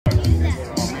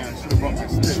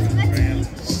Ladies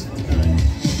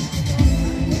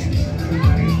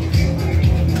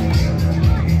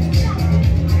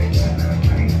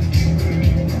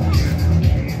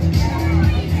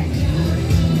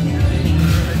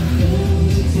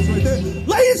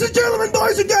and gentlemen,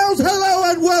 boys and girls,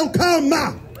 hello and welcome!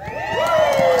 And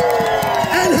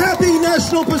happy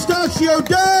National Pistachio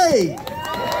Day!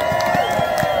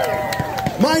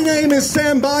 My name is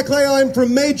Sam Barclay. I'm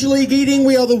from Major League Eating.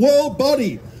 We are the world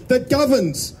body that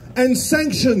governs and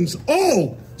sanctions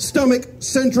all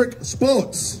stomach-centric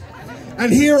sports.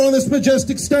 And here on this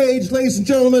majestic stage, ladies and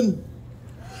gentlemen,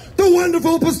 the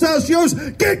Wonderful Pistachios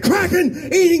Get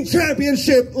Crackin' Eating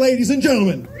Championship, ladies and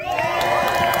gentlemen.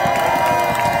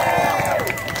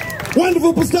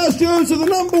 Wonderful Pistachios are the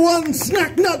 #1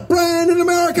 snack nut brand in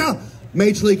America.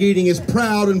 Major League Eating is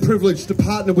proud and privileged to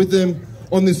partner with them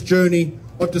on this journey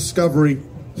of discovery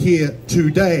here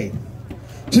today.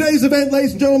 Today's event,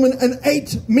 ladies and gentlemen, an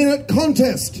 8-minute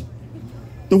contest.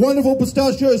 The Wonderful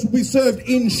Pistachios will be served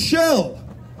in shell.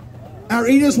 Our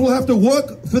eaters will have to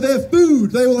work for their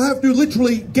food. They will have to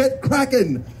literally get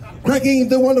cracking. Cracking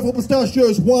the Wonderful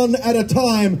Pistachios one at a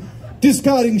time,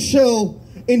 discarding shell,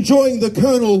 enjoying the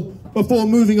kernel before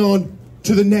moving on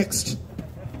to the next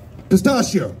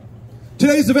pistachio.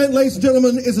 Today's event, ladies and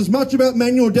gentlemen, is as much about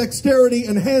manual dexterity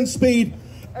and hand speed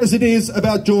as it is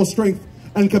about jaw strength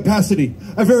and capacity.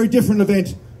 A very different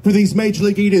event for these Major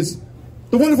League eaters.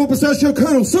 The Wonderful Pistachio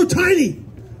kernel, so tiny,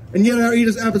 and yet our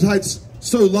eaters' appetites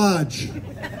so large.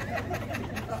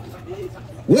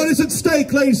 What is at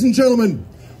stake, ladies and gentlemen?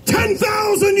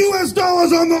 $10,000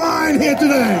 US on the line here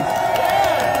today.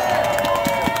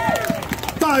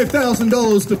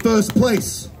 $5,000 to first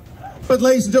place. But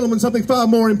ladies and gentlemen, something far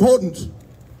more important.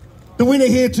 The winner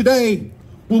here today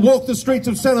will walk the streets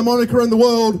of Santa Monica and the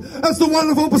world as the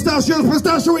Wonderful Pistachios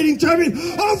Pistachio Eating Champion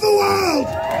of the world.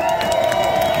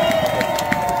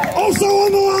 Also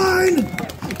on the line,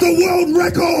 the world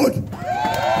record.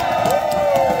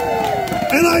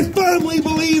 And I firmly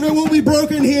believe it will be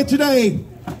broken here today.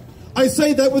 I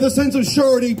say that with a sense of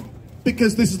surety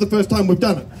because this is the first time we've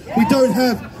done it. We don't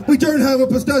have a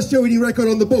pistachio eating record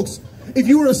on the books. If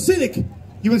you were a cynic,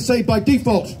 you would say by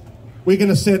default, we're going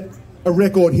to set a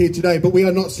record here today, but we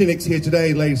are not cynics here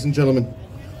today, ladies and gentlemen.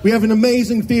 We have an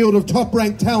amazing field of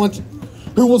top-ranked talent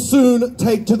who will soon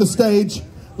take to the stage,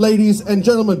 ladies and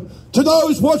gentlemen. To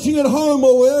those watching at home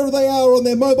or wherever they are on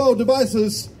their mobile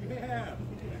devices,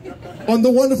 on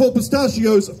the Wonderful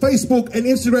Pistachios Facebook and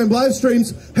Instagram live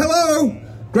streams, hello,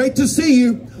 great to see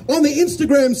you. On the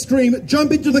Instagram stream,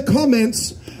 jump into the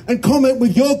comments and comment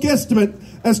with your guesstimate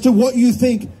as to what you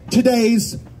think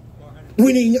today's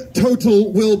winning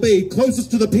total will be. Closest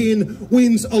to the pin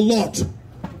wins a lot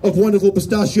of Wonderful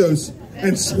Pistachios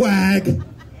and swag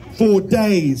for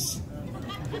days.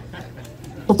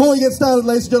 Before we get started,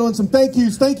 ladies and gentlemen, some thank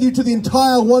yous. Thank you to the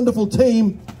entire wonderful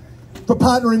team for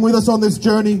partnering with us on this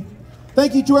journey.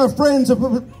 Thank you to our friends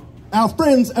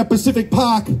at Pacific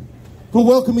Park for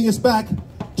welcoming us back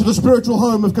to the spiritual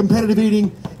home of competitive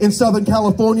eating in Southern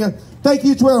California. Thank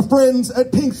you to our friends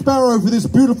at Pink Sparrow for this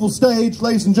beautiful stage,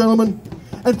 ladies and gentlemen.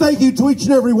 And thank you to each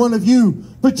and every one of you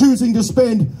for choosing to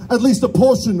spend at least a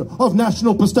portion of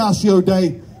National Pistachio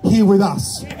Day here with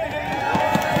us.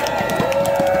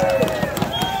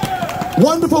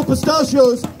 Wonderful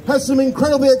Pistachios has some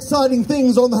incredibly exciting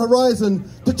things on the horizon.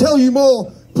 To tell you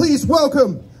more, please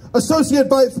welcome Associate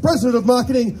Vice President of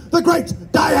Marketing, the great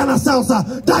Diana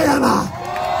Salsa. Diana!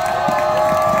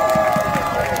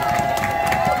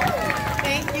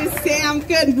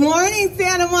 Good morning,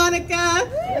 Santa Monica.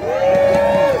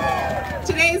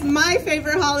 Today's my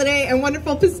favorite holiday and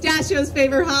Wonderful Pistachio's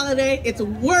favorite holiday. It's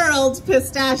World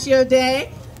Pistachio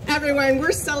Day. Everyone,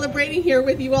 we're celebrating here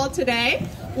with you all today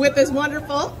with this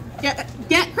wonderful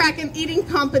Get Crackin' eating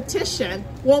competition.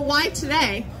 Well, why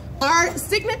today? Our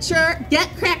signature Get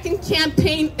Crackin'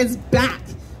 campaign is back.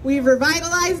 We've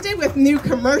revitalized it with new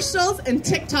commercials and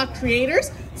TikTok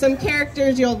creators. Some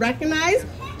characters you'll recognize.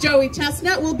 Joey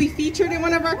Chestnut will be featured in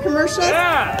one of our commercials.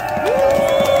 Yeah.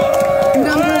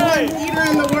 #1 eater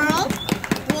in the world.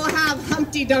 We'll have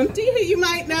Humpty Dumpty, who you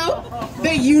might know,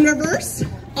 the Universe,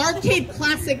 arcade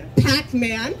classic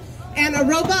Pac-Man, and a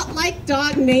robot-like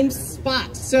dog named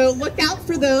Spot. So look out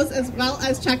for those as well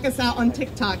as check us out on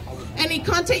TikTok. Any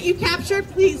content you capture,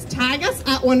 please tag us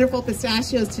at Wonderful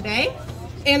Pistachios today.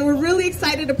 And we're really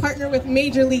excited to partner with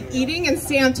Major League Eating and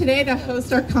Sam today to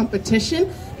host our competition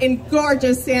in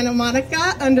gorgeous Santa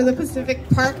Monica under the Pacific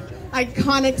Park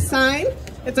iconic sign.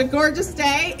 It's a gorgeous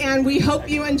day, and we hope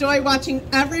you enjoy watching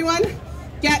everyone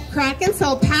get cracking. So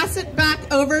I'll pass it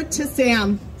back over to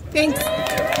Sam. Thanks.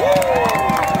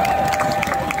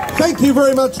 Thank you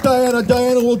very much, Diana.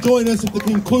 Diana will join us at the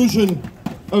conclusion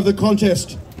of the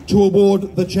contest to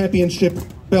award the championship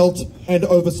belt and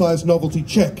oversized novelty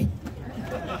check,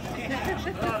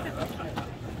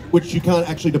 which you can't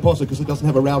actually deposit because it doesn't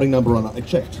have a routing number on it. I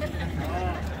checked.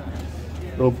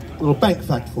 Little bank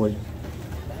fact for you.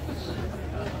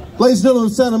 Ladies and gentlemen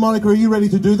of Santa Monica, are you ready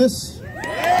to do this?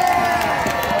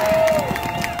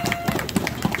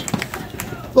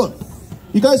 Look,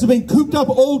 you guys have been cooped up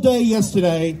all day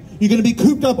yesterday. You're going to be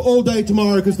cooped up all day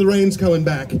tomorrow because the rain's coming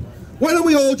back. Why don't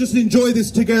we all just enjoy this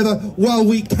together while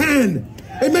we can?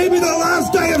 It may be the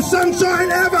last day of sunshine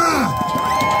ever!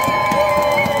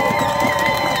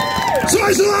 So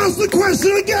I shall ask the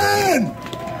question again!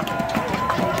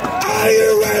 Are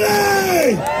you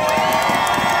ready?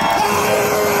 Are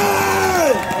you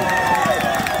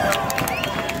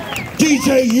ready?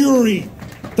 DJ Wehry,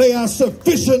 they are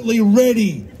sufficiently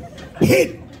ready.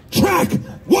 Hit track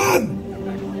 1!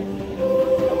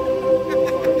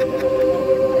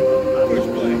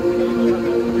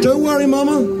 Don't worry,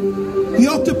 Mama. The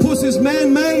octopus is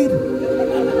man-made.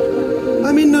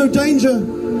 I'm in no danger.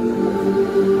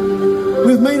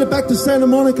 We've made it back to Santa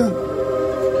Monica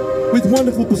with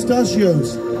Wonderful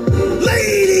Pistachios.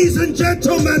 Ladies and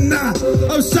gentlemen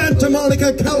of Santa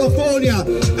Monica, California,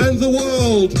 and the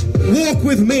world, walk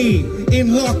with me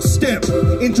in lockstep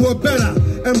into a better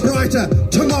and brighter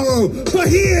tomorrow. For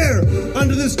here,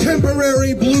 under this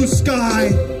temporary blue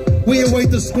sky, we await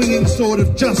the swinging sword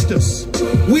of justice,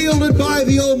 wielded by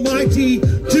the Almighty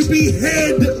to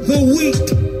behead the weak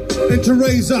and to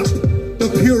raise up the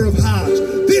pure of heart.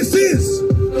 This is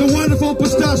the Wonderful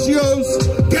Pistachios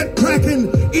Get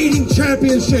Crackin' Eating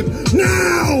Championship.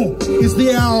 Now is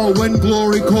the hour when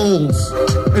glory calls,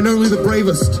 and only the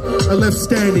bravest are left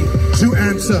standing to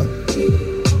answer.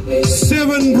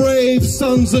 7 brave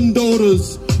sons and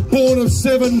daughters, born of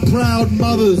 7 proud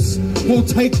mothers, will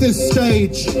take this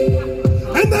stage,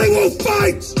 and they will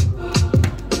fight!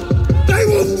 They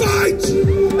will fight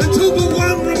until the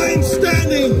one remains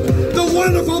standing, the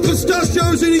Wonderful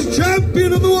Pistachios Eating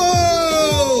Champion of the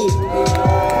world!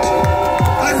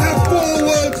 I have 4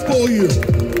 words for you,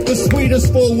 the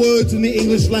sweetest 4 words in the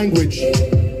English language.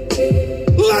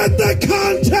 Let the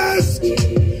contest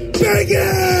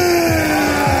begin!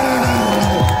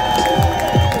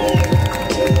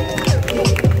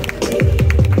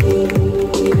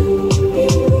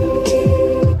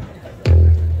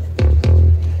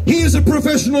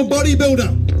 Professional bodybuilder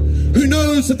who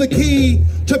knows that the key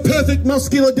to perfect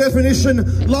muscular definition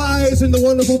lies in the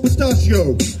Wonderful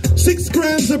Pistachio. 6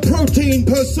 grams of protein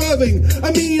per serving,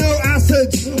 amino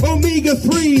acids,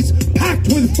 omega-3s packed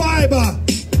with fiber.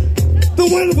 The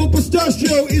Wonderful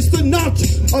Pistachio is the nut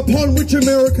upon which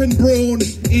American brawn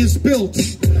is built.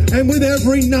 And with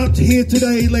every nut here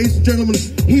today, ladies and gentlemen,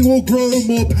 he will grow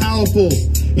more powerful.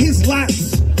 His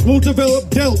lats will develop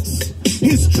delts.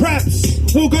 His traps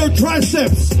will go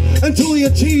triceps until he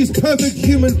achieves perfect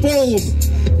human form.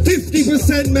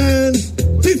 50% man,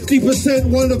 50%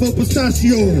 Wonderful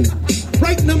Pistachio.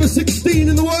 Ranked number 16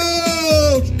 in the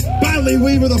world, Barley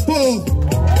Weaver the 4th.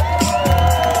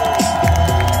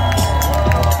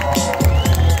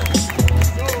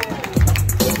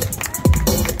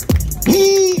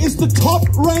 He is the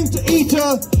top-ranked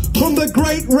eater from the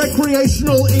great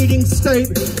recreational eating state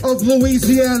of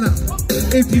Louisiana,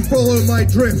 if you follow my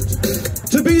drift.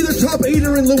 To be the top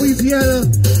eater in Louisiana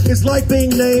is like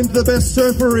being named the best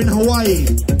surfer in Hawaii,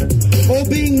 or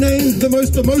being named the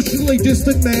most emotionally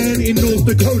distant man in North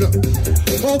Dakota,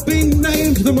 or being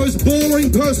named the most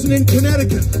boring person in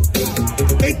Connecticut.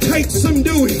 It takes some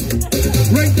doing.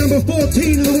 Ranked number 14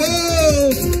 in the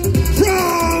world,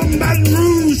 from Baton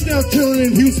Rouge, now chilling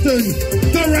in Houston,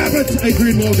 the Rabbit,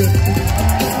 Adrian Morgan.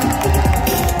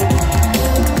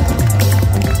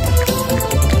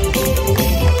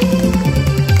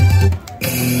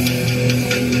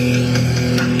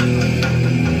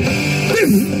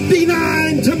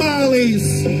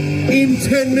 Tamales in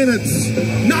 10 minutes,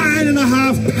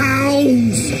 9.5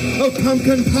 pounds of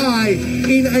pumpkin pie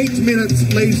in 8 minutes,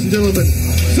 ladies and gentlemen.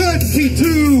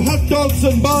 32 hot dogs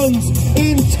and buns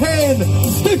in 10,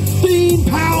 15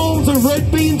 pounds of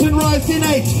red beans and rice in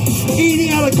 8, eating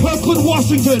out of Kirkland,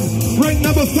 Washington, ranked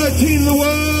number 13 in the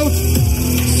world,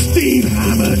 Steve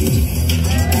Hammond.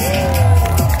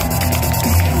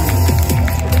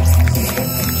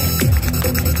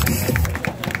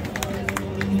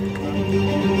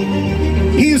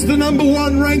 He's the number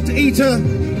 1 ranked eater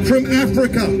from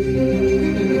Africa.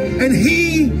 And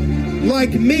he,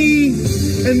 like me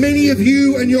and many of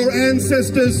you and your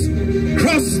ancestors,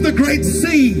 crossed the Great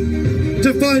Sea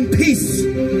to find peace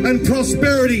and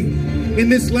prosperity in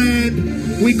this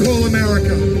land we call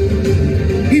America.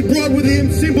 He brought with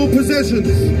him simple possessions,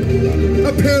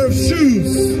 a pair of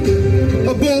shoes,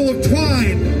 a ball of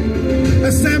twine, a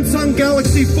Samsung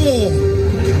Galaxy 4,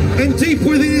 and deep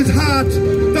within his heart,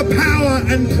 the power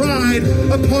and pride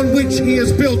upon which he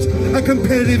has built a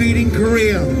competitive eating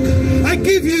career. I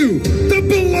give you the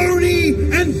bologna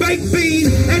and baked bean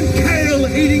and kale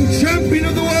eating champion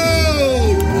of the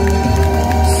world,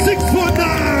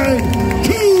 6'9",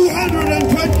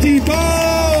 220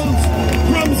 pounds,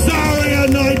 from Zaria,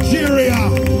 Nigeria,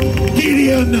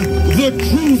 Gideon the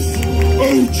Truth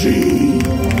OG.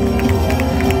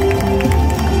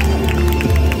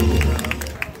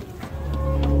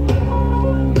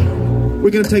 We're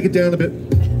going to take it down a bit.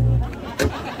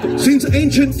 Since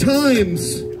ancient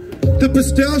times, the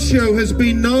pistachio has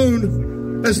been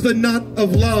known as the nut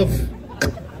of love,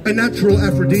 a natural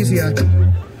aphrodisiac.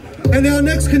 And our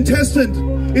next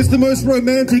contestant is the most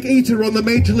romantic eater on the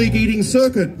Major League eating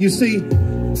circuit. You see,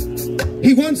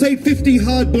 he once ate 50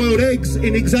 hard-boiled eggs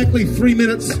in exactly 3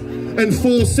 minutes and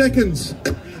 4 seconds,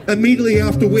 immediately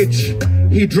after which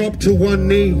he dropped to one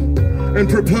knee and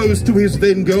proposed to his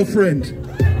then girlfriend,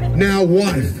 now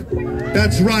wife.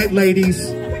 That's right,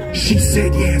 ladies. She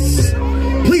said yes.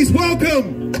 Please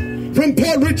welcome, from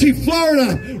Port Richey,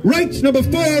 Florida, ranked number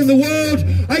 4 in the world,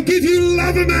 I give you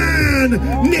Lover Man,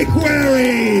 Nick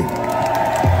Wehry.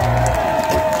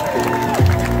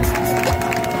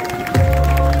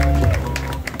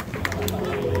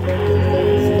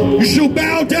 You shall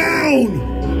bow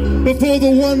down before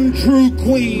the one true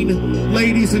queen,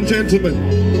 ladies and gentlemen.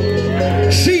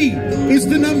 She is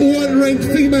the #1 ranked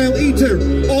female eater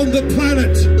on the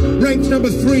planet, ranked number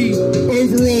 3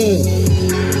 overall.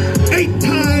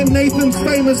 8-time Nathan's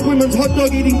Famous Women's Hot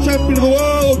Dog Eating Champion of the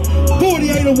world,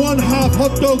 48 1/2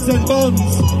 hot dogs and buns,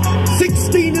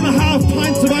 16.5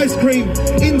 pints of ice cream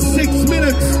in 6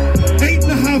 minutes,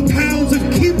 8.5 pounds of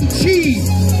kimchi,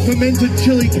 fermented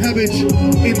chili cabbage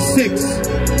in 6.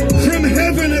 From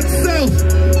heaven itself,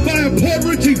 via Port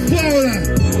Richey, Florida,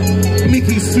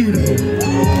 Mickey Sudo.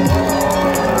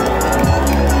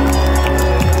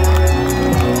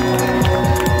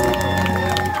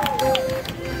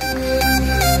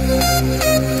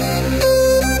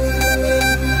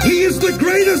 He is the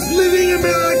greatest living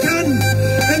American,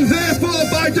 and therefore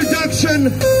by deduction,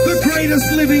 the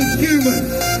greatest living human.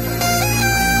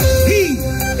 He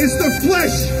is the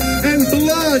flesh and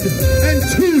blood and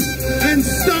tooth and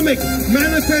stomach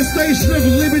manifestation of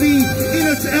liberty in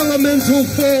its elemental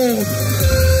form.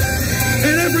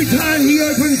 And every time he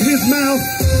opens his mouth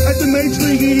at the Major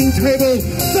League eating table,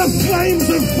 the flames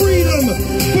of freedom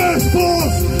burst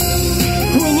forth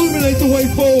to illuminate the way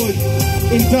forward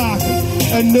in dark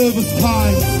and nervous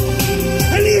times.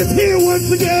 And he is here once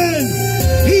again.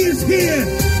 He is here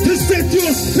to set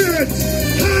your spirits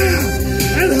higher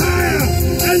and higher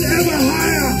and ever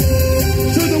higher,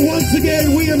 so that once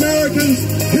again we Americans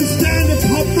can stand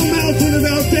atop the mountain of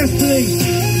our destiny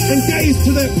and gaze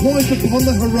to that point upon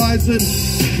the horizon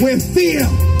where fear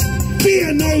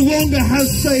no longer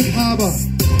has safe harbor.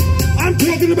 I'm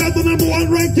talking about the #1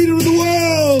 ranked eater of the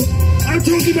world. I'm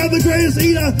talking about the greatest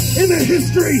eater in the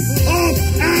history of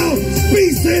our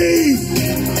species.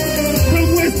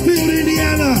 From Westfield,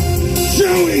 Indiana,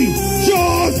 Joey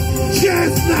George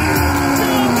Chestnut.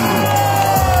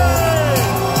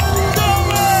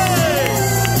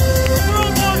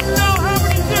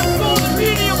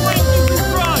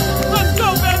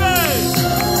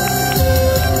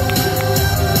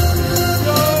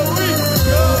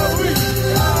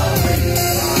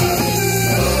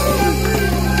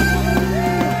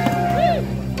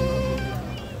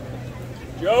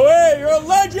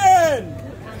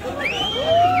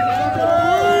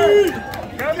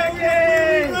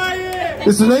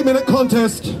 This is an 8-minute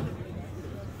contest.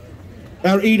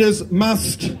 Our eaters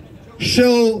must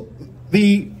shell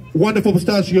the wonderful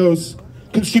pistachios,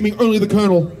 consuming only the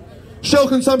kernel. Shell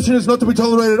consumption is not to be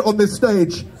tolerated on this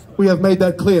stage. We have made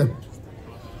that clear.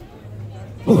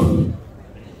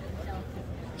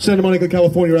 Santa Monica,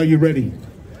 California, are you ready?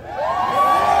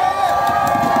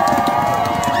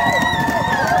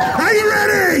 Are you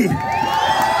ready?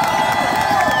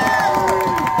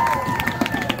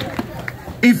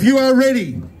 If you are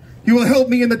ready, you will help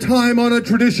me in the time-honored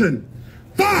tradition.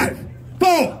 5,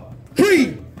 4,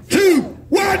 3, 2,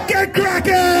 1, get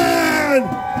crackin'!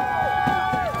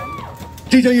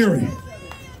 DJ Yuri.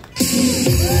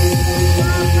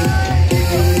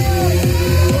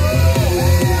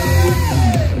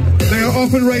 They are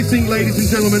often racing, ladies and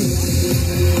gentlemen.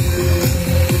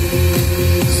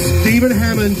 Stephen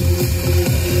Hammond,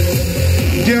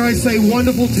 dare I say,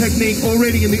 wonderful technique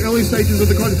already in the early stages of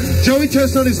the contest. Joey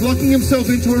Chestnut is locking himself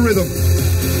into a rhythm.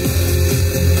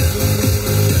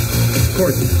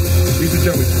 Sorry, these are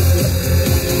Joey's.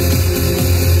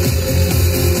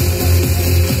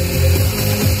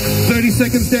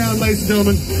 Seconds down, ladies and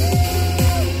gentlemen.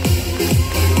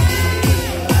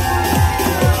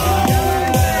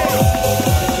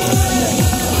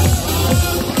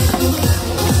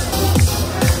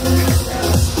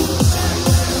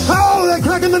 Oh, they're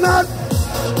cracking the nut.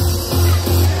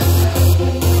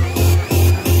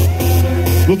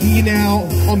 Looking you now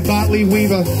on Bartley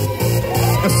Weaver,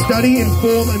 a study in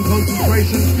form and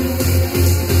concentration.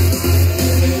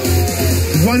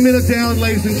 1 minute down,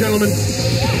 ladies and gentlemen.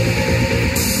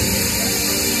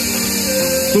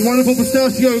 The Wonderful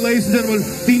Pistachio, ladies and gentlemen,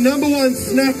 the #1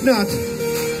 snack nut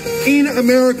in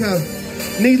America.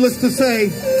 Needless to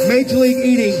say, Major League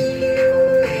Eating,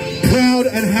 proud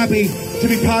and happy to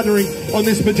be partnering on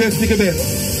this majestic event.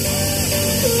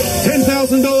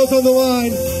 $10,000 on the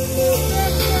line.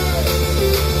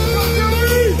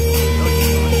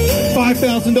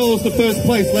 $5,000 to first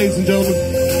place, ladies and gentlemen.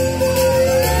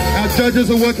 Our judges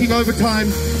are working overtime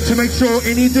to make sure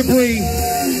any debris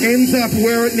ends up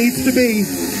where it needs to be.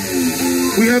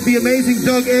 We have the amazing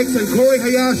Doug X and Corey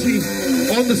Hayashi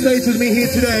on the stage with me here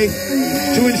today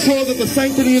to ensure that the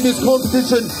sanctity of this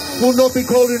competition will not be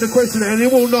called into question, and it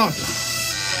will not.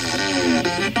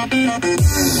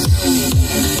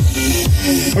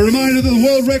 A reminder that the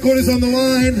world record is on the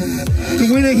line. The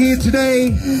winner here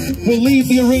today will leave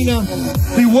the arena,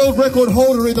 the world record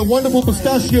holder in the Wonderful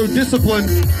Pistachio discipline.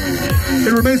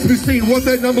 It remains to be seen what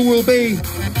that number will be.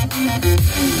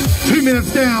 2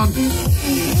 minutes down.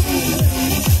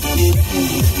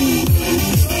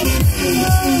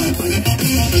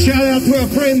 Shout out to our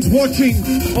friends watching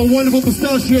on Wonderful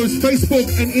Pistachios Facebook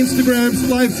and Instagram's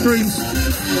live streams.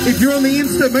 If you're on the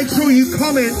Insta, make sure you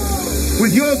comment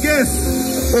with your guess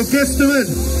or guesstimate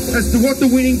as to what the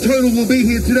winning total will be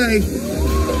here today.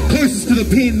 Closest to the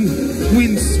pin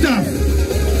wins stuff.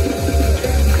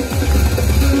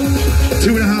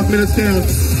 2.5 minutes down.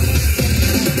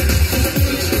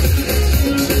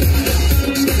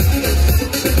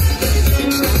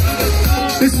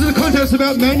 This is a contest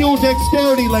about manual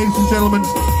dexterity, ladies and gentlemen.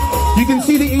 You can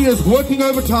see the eaters working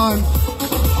overtime,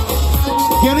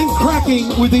 getting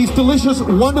cracking with these delicious,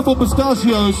 wonderful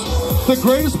pistachios, the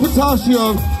greatest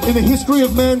pistachio in the history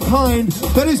of mankind.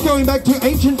 That is going back to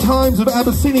ancient times of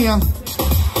Abyssinia.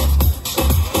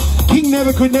 King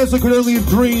Nebuchadnezzar could only have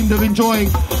dreamed of enjoying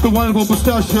the wonderful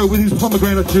pistachio with his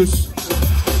pomegranate juice.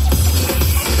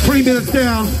 3 minutes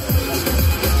down.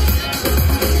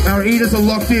 Our eaters are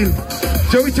locked in.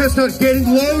 Joey Chestnut getting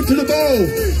low to the bowl.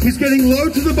 He's getting low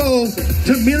to the bowl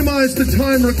to minimize the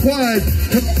time required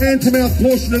for the hand-to-mouth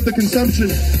portion of the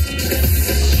consumption.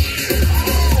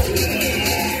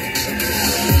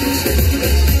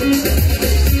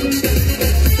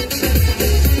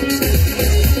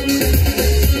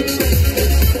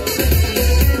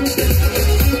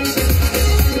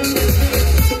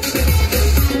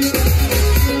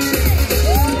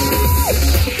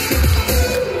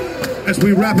 As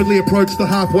we rapidly approach the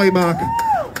halfway mark.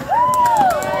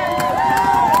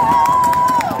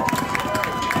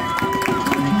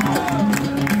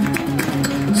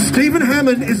 Stephen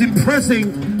Hammond is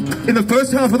impressing in the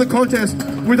first half of the contest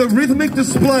with a rhythmic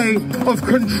display of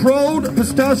controlled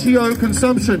pistachio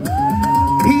consumption.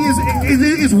 It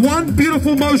is one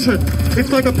beautiful motion.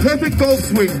 It's like a perfect golf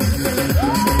swing.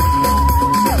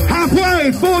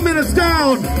 Halfway, 4 minutes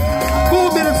down,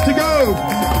 4 minutes to go.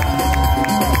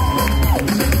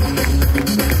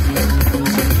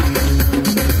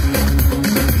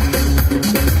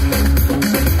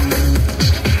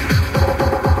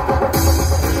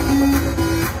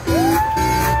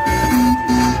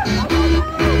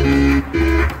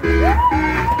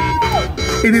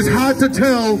 It is hard to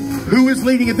tell who is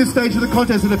leading at this stage of the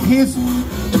contest. It appears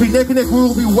to be neck and neck. We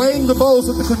will be weighing the bowls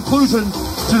at the conclusion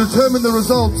to determine the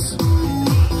results.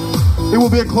 It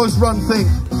will be a close run thing.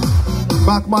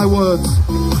 Mark my words.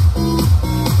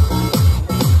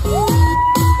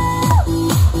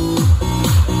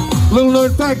 Little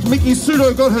known fact, Miki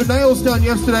Sudo got her nails done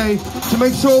yesterday to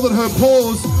make sure that her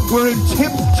paws were in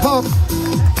tip-top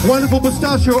Wonderful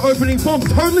Pistachio opening form,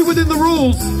 totally within the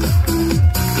rules.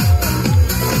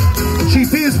 She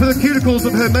fears for the cuticles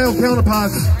of her male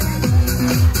counterparts.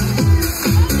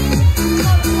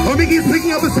 Oh, Mickey's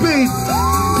picking up the speed.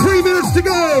 3 minutes to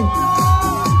go.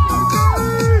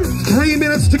 3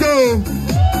 minutes to go.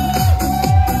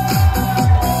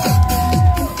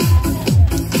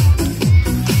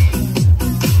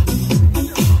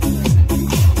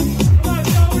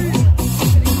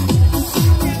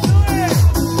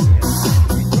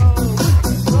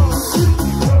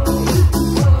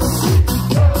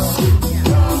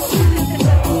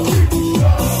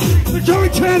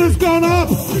 10 has gone up.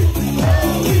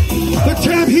 The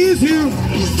champ hears you.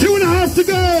 2.5 to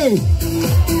go.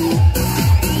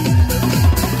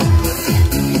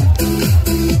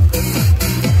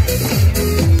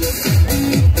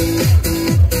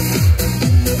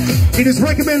 It is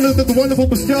recommended that the Wonderful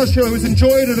Pistachio is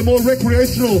enjoyed at a more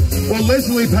recreational or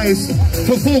leisurely pace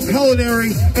for full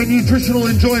culinary and nutritional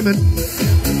enjoyment.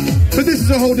 But this is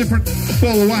a whole different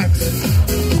ball of wax.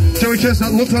 Joey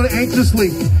Chestnut looks on anxiously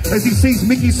as he sees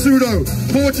Mickey Sudo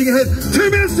forging ahead. 2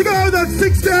 minutes to go, that's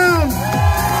 6 down!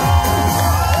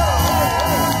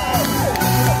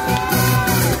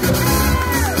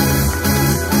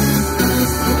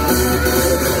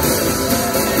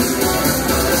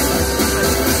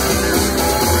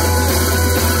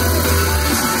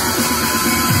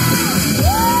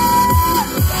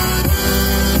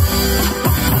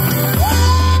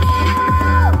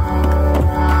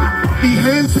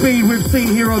 Speed we've seen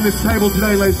here on this table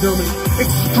today, ladies and gentlemen,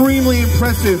 extremely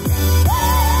impressive.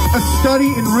 A study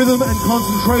in rhythm and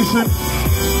concentration.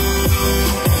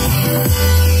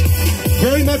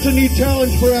 Very much a new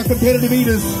challenge for our competitive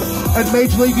eaters at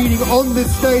Major League Eating on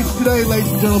this stage today,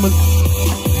 ladies and gentlemen.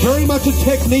 Very much a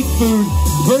technique food,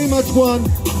 very much one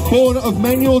born of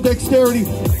manual dexterity.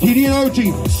 Gideon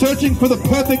Oji searching for the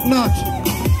perfect nut.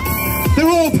 They're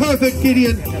all perfect,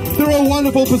 Gideon. They're all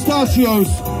wonderful pistachios.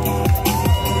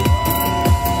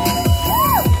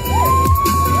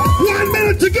 1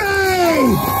 minute to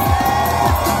go!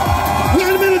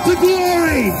 1 minute to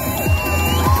glory!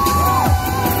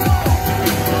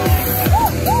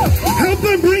 Help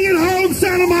them bring it home,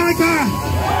 Santa Monica!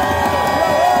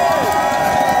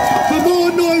 The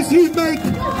more noise you make,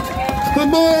 the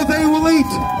more they will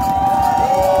eat.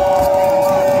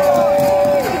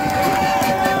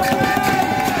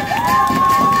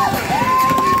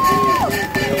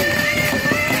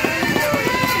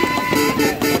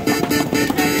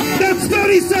 That's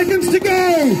 30 seconds to go!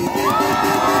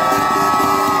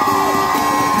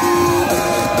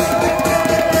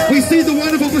 We see the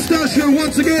Wonderful Pistachio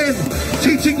once again,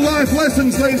 teaching life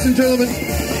lessons, ladies and gentlemen.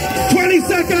 20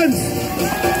 seconds!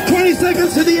 20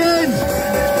 seconds to the end!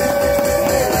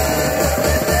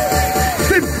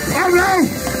 Oh no!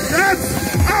 That's,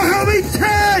 oh help me,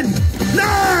 10,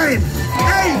 9,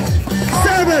 8,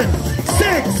 7,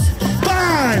 6,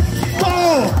 5,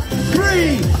 4,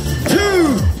 3, 2,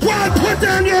 1, put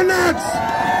down your nuts!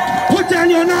 Put down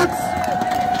your nuts!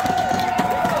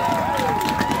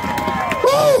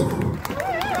 Woo!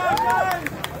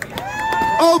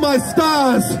 Oh my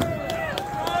stars!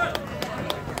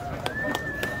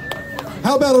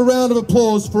 How about a round of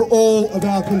applause for all of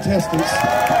our contestants?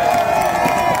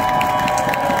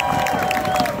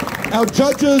 Our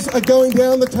judges are going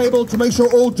down the table to make sure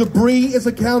all debris is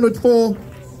accounted for.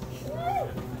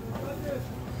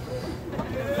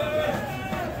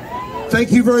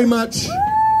 Thank you very much,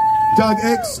 Doug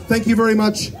X. Thank you very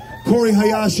much, Corey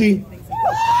Hayashi.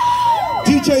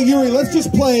 DJ Yuri,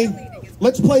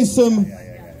 let's play some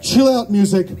chill out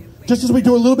music, just as we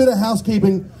do a little bit of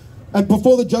housekeeping. And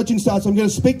before the judging starts, I'm going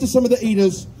to speak to some of the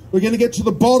eaters. We're going to get to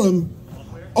the bottom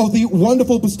of the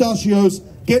Wonderful Pistachios.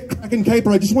 Get Crackin' Caper.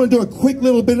 I just want to do a quick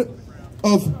little look.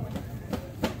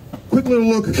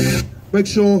 Make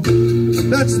sure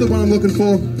that's the one I'm looking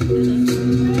for.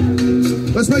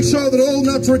 Let's make sure that all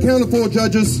nuts are accounted for,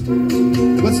 judges.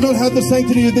 Let's not have the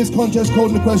sanctity of this contest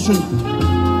called into question.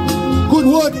 Good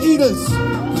work, eaters.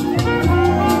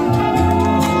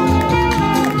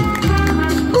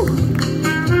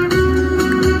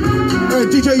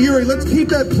 DJ Yuri, let's keep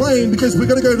that playing because we're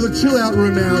going to go to the chill out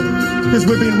room now because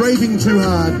we've been raving too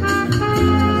hard.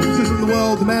 This is in the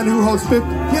world, the man who holds 50.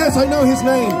 Yes, I know his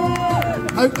name.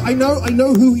 I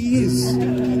know who he is.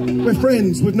 We're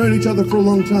friends. We've known each other for a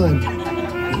long time.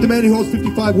 The man who holds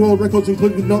 55 world records,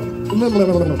 including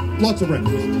lots of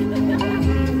records.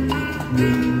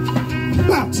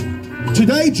 But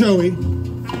today, Joey,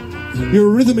 you're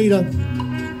a rhythm eater.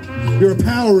 You're a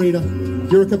power eater.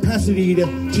 You're a capacity eater.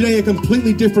 Today, a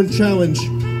completely different challenge.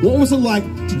 What was it like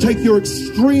to take your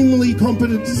extremely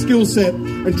competent skill set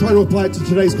and try to apply it to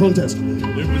today's contest?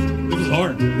 It was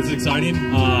hard. It was exciting.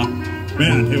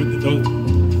 Man,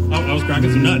 I was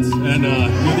cracking some nuts, and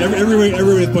everybody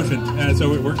was pushing. And so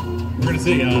we're going to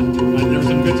see. There were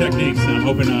some good techniques, and I'm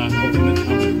hoping that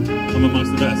I'm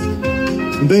amongst the best.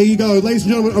 And there you go, ladies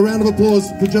and gentlemen. A round of applause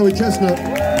for Joey Chestnut.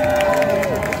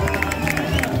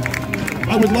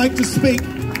 I would like to speak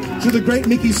to the great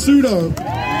Mickey Sudo.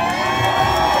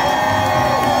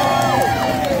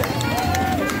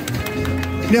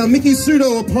 Now, Mickey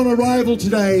Sudo, upon arrival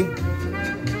today,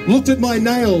 looked at my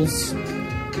nails,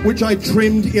 which I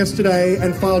trimmed yesterday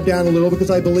and filed down a little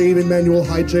because I believe in manual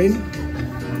hygiene.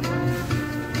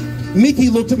 Mickey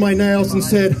looked at my nails and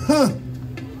said, huh,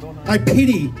 I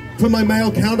pity for my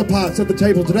male counterparts at the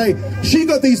table today. She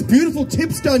got these beautiful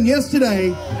tips done yesterday,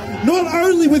 not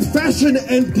only with fashion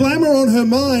and glamour on her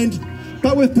mind,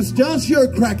 but with pistachio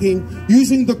cracking,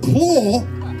 using the claw,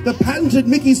 the patented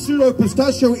Mickey pseudo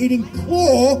pistachio eating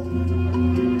claw,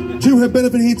 to her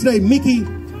benefit here today. Mickey,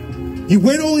 you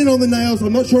went all in on the nails.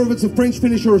 I'm not sure if it's a French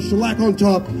finish or a shellac on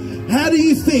top. How do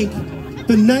you think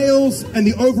the nails and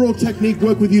the overall technique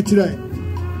work with you today?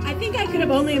 I think I could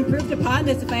have only improved upon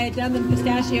this if I had done the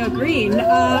pistachio green. But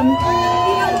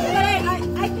I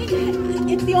think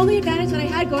it's the only advantage that I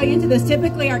had going into this.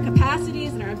 Typically, our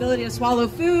capacities and our ability to swallow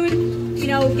food,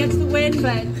 gets the win,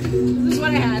 but this is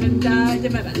what I had, and I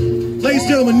did my best. Ladies and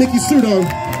gentlemen, Mickey Pseudo.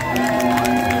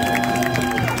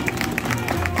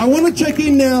 I want to check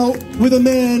in now with a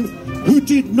man who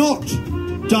did not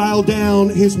dial down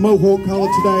his mohawk color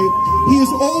today. He is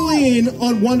all in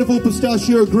on Wonderful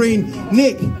Pistachio Green.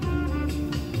 Nick,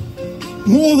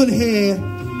 more than hair,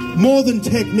 more than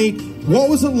technique, what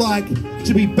was it like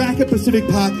to be back at Pacific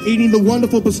Park eating the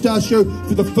Wonderful Pistachio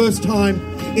for the first time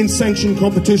in sanctioned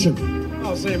competition?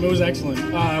 Oh, Sam, it was excellent.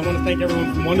 I want to thank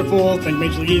everyone from Wonderful, thank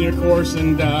Major League Eating, of course,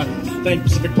 and thank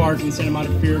Pacific Park and Santa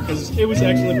Monica Pier, because it was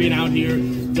excellent being out here.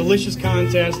 Delicious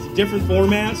contest, different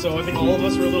format, so I think all of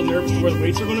us are a little nervous where the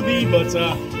weights are going to be, but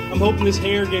I'm hoping this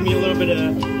hair gave me a little bit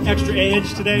of extra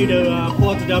edge today to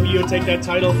pull out the W and take that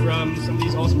title from some of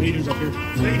these awesome eaters up here.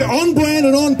 On brand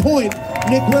and on point,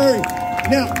 Nick Wehry.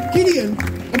 Now, Gideon,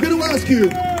 I'm going to ask you,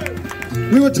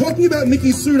 we were talking about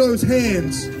Mickey Pseudo's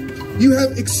hands. You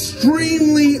have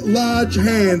extremely large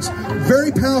hands,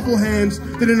 very powerful hands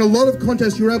that in a lot of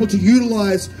contests you're able to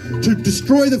utilize to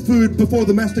destroy the food before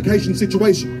the mastication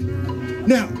situation.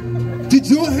 Now, did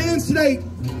your hands today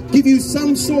give you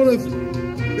some sort of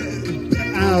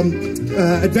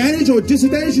advantage or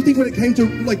disadvantage, you think, when it came to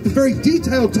like the very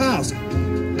detailed task? I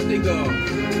think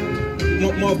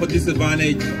more of a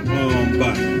disadvantage,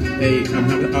 but hey,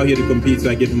 I'm out here to compete,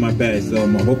 so I give him my best. So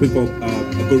I'm hoping for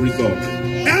a good result.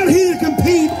 Out here to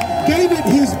compete, gave it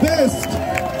his best.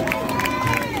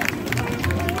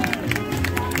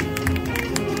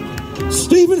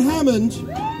 Stephen Hammond,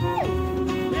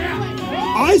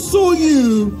 I saw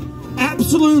you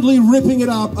absolutely ripping it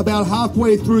up about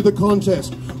halfway through the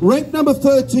contest. Ranked number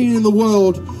 13 in the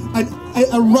world, and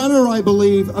a runner, I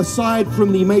believe, aside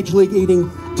from the Major League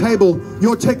Eating table.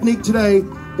 Your technique today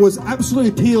was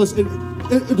absolutely peerless. It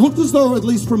looked as though, at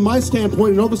least from my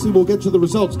standpoint, and obviously we'll get to the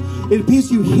results, it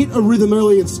appears you hit a rhythm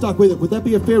early and stuck with it. Would that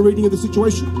be a fair reading of the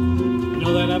situation?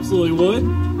 That absolutely would.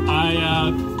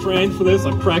 I trained for this,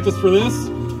 I practiced for this,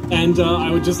 and I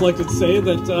would just like to say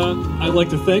that I'd like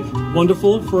to thank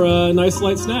Wonderful for a nice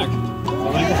light snack.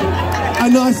 A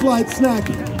nice light snack.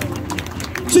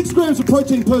 6 grams of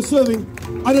protein per serving.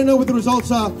 I don't know what the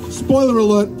results are. Spoiler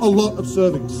alert, a lot of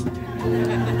servings.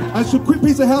 As for a quick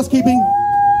piece of housekeeping,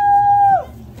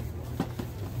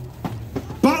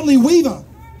 Bartley Weaver.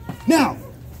 Now,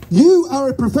 you are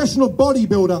a professional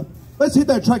bodybuilder. Let's hit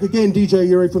that track again, DJ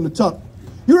Yuri, from the top.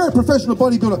 You're a professional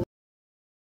bodybuilder.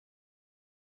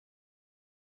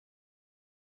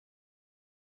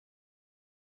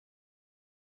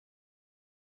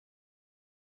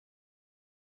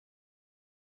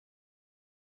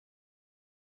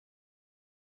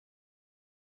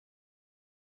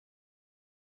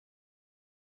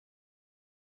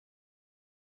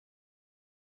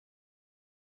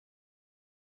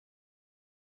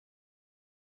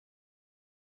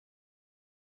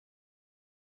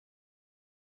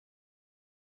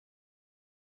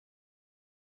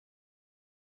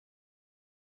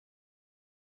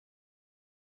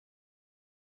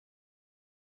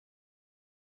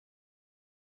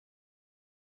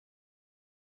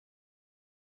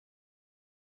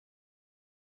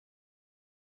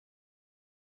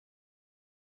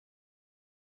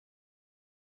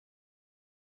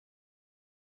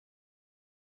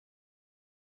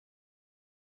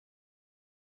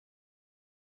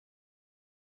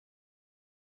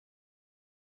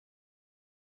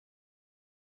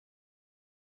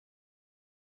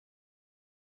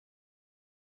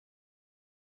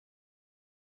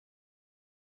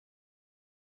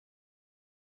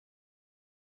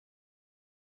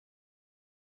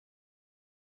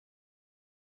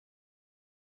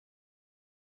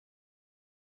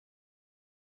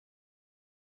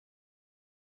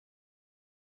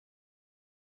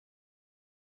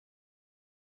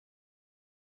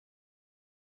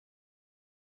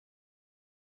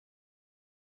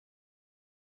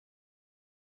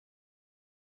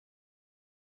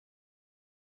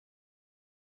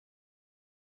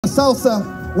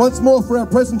 Salsa once more for our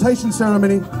presentation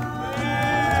ceremony.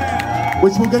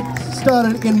 which will get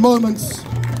started in moments.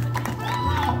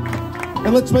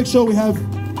 And let's make sure we have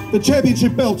the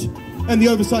championship belt and the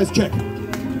oversized check.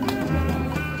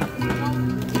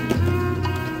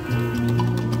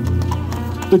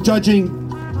 The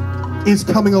judging is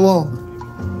coming along.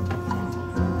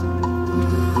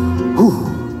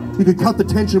 Whew. You could cut the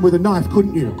tension with a knife,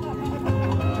 couldn't you?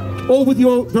 Or with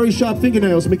your very sharp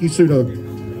fingernails, Mickey Sudo.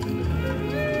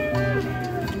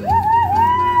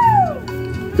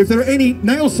 If there are any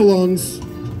nail salons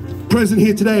present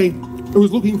here today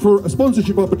who's looking for a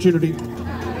sponsorship opportunity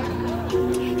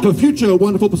for future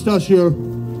Wonderful Pistachio,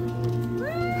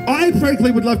 I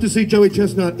frankly would love to see Joey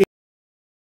Chestnut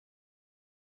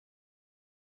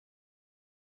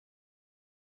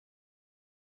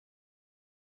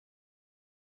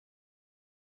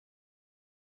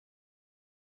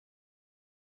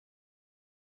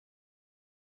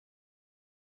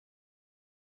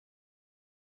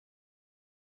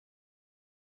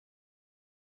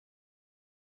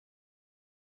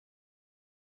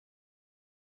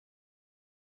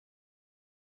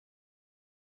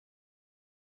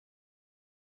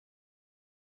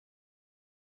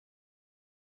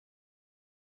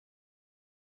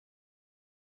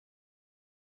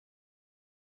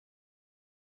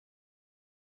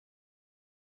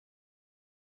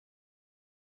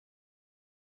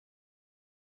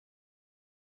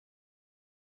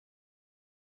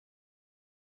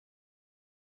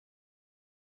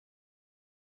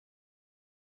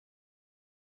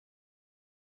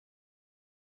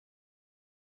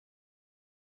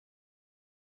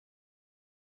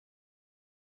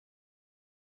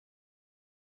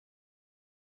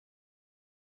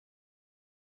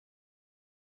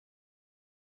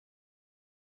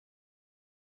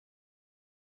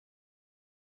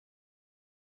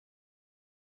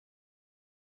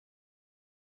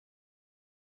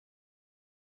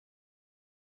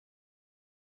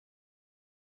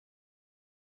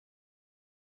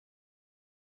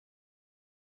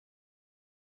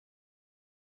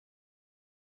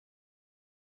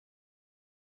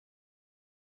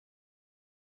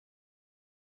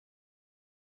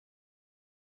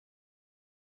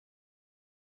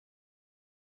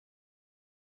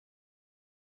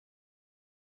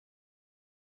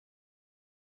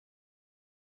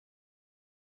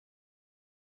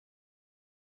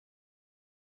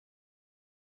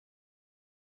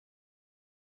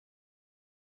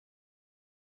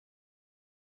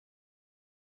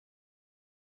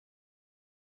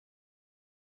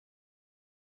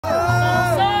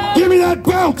that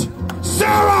belt!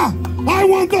 Sarah! I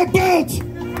want the belt!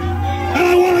 And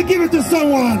I want to give it to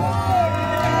someone!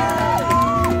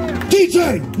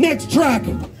 DJ, next track!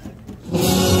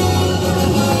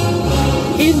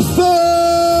 In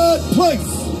third place,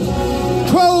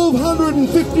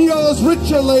 $1,250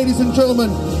 richer, ladies and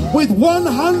gentlemen, with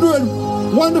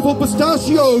 100 Wonderful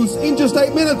Pistachios in just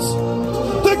 8 minutes.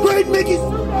 The great Mickey!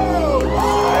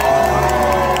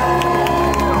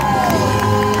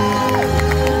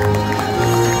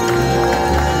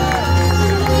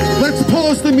 Let's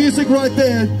pause the music right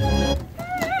there.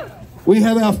 We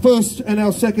have our first and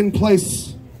our second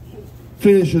place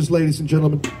finishers, ladies and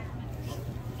gentlemen.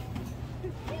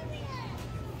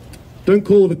 Don't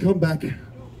call it a comeback.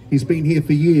 He's been here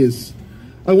for years.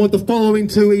 I want the following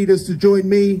two eaters to join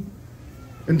me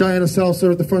and Diana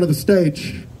Salsa at the front of the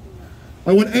stage.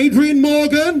 I want Adrian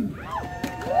Morgan.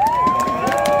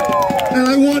 And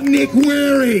I want Nick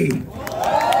Wehry.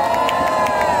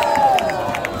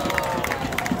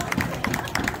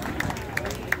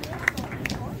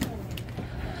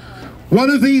 One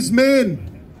of these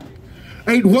men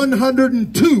ate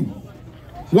 102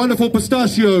 Wonderful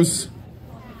Pistachios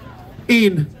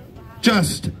in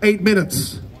just 8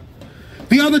 minutes.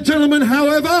 The other gentleman,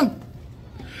 however,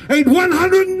 ate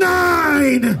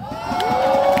 109.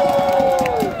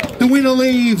 The winner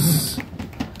leaves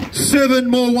 7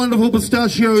 more Wonderful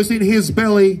Pistachios in his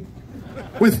belly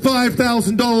with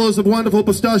 $5,000 of Wonderful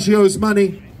Pistachios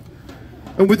money.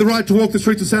 And with the right to walk the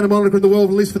streets of Santa Monica in the world,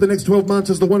 at least for the next 12 months,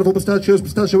 as the Wonderful Pistachios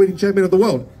pistachio eating champion of the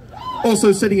world.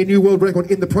 Also setting a new world record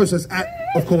in the process at,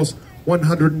 of course,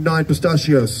 109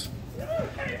 pistachios.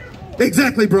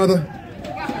 Exactly, brother.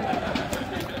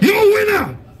 Your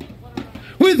winner,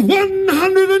 with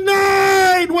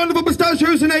 109 Wonderful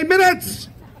Pistachios in 8 minutes,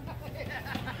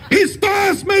 his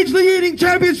first Major League Eating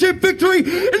Championship victory,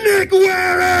 Nick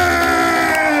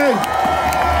Wehry!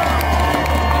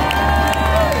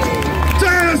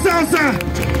 Salsa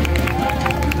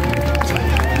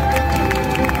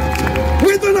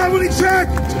with an opening check,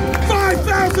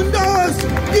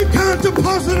 $5,000. You can't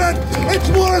deposit it. It's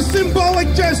more a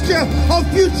symbolic gesture of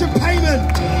future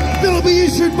payment. that'll be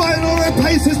issued by an auto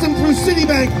pay system through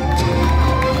Citibank.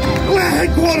 We're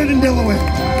headquartered in Delaware.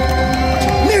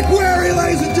 Nick Wehry,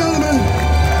 ladies and gentlemen,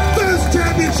 first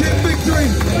championship victory.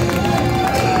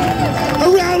 A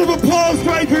round of applause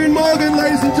for Adrian Morgan,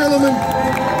 ladies and gentlemen.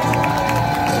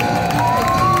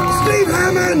 Steve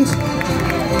Hammond,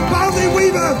 Bartley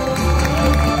Weaver.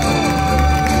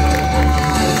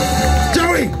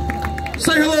 Joey,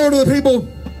 say hello to the people.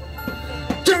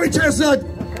 Joey Chestnut.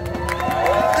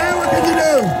 And what can you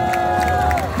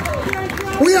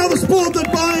do? We are the sport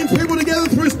that binds people together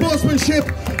through sportsmanship.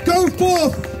 Go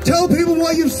forth, tell people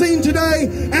what you've seen today,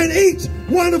 and eat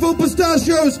wonderful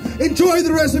pistachios. Enjoy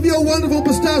the rest of your wonderful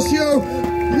pistachio,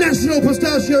 National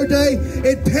Pistachio Day.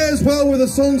 It pairs well with a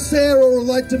Sancerre or a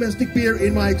light domestic beer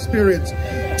in my experience.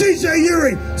 DJ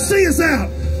Wehry, see us out.